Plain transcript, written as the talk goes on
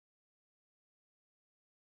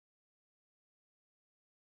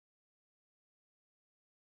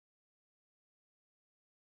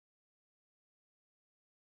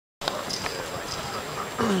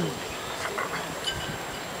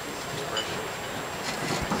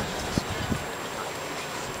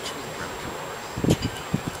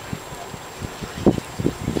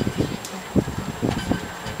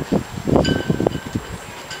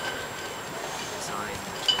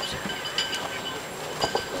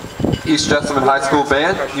East Jessamine High School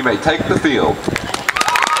Band, you may take the field.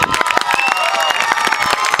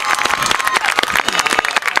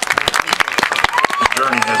 The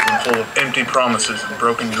journey has been full of empty promises and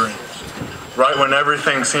broken dreams. Right when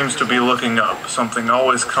everything seems to be looking up, something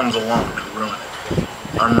always comes along to ruin it.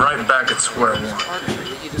 I'm right back at square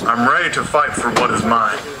one. I'm ready to fight for what is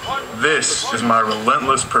mine. This is my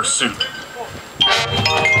relentless pursuit.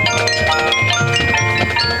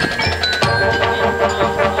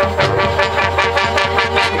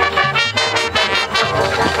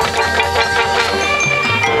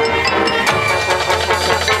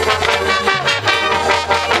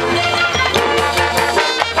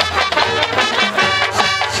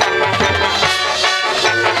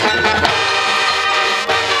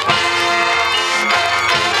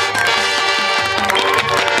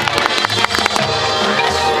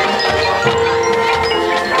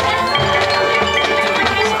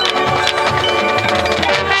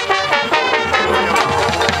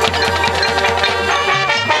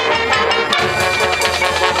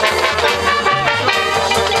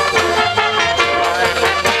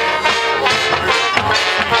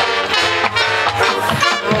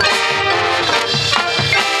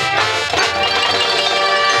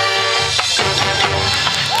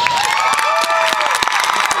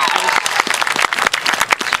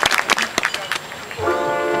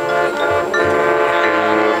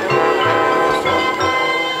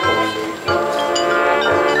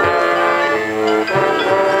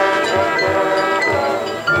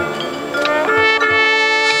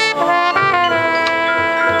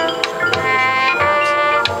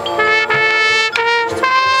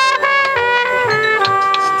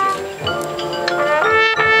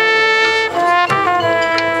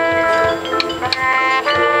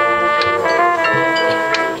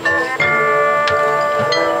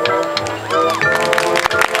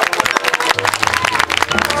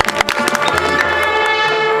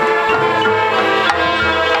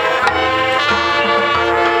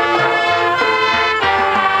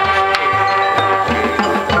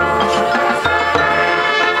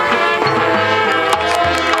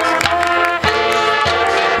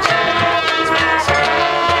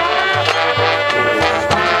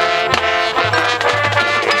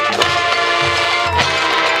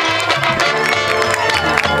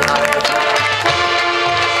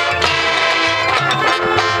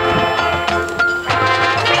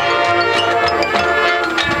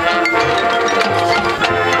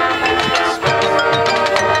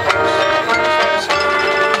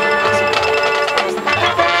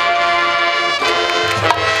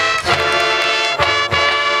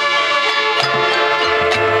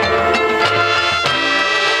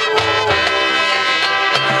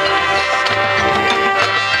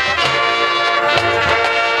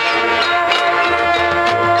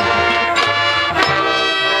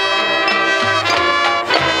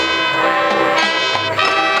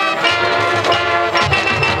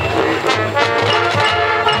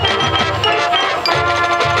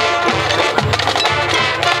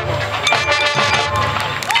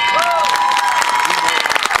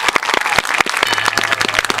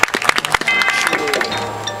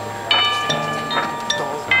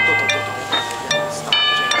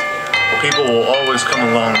 People will always come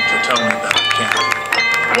along to tell me that I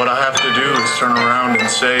can't. What I have to do is turn around and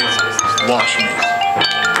say, watch me.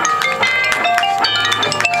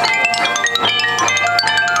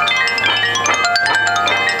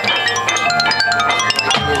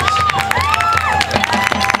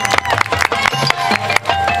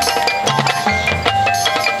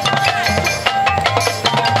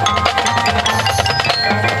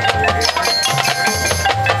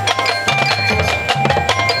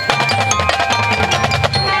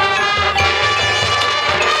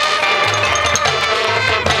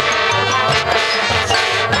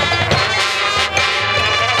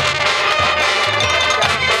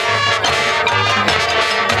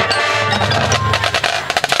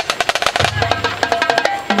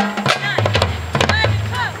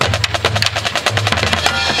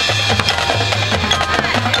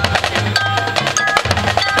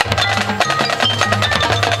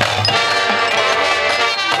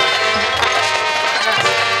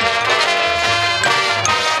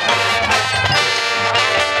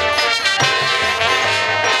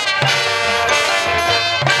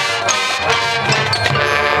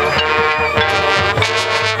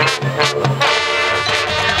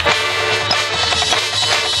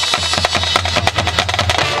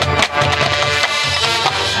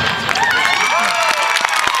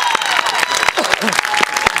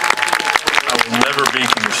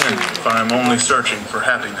 If I am only searching for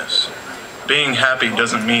happiness. Being happy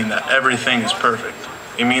doesn't mean that everything is perfect.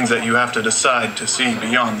 It means that you have to decide to see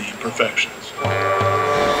beyond the imperfections.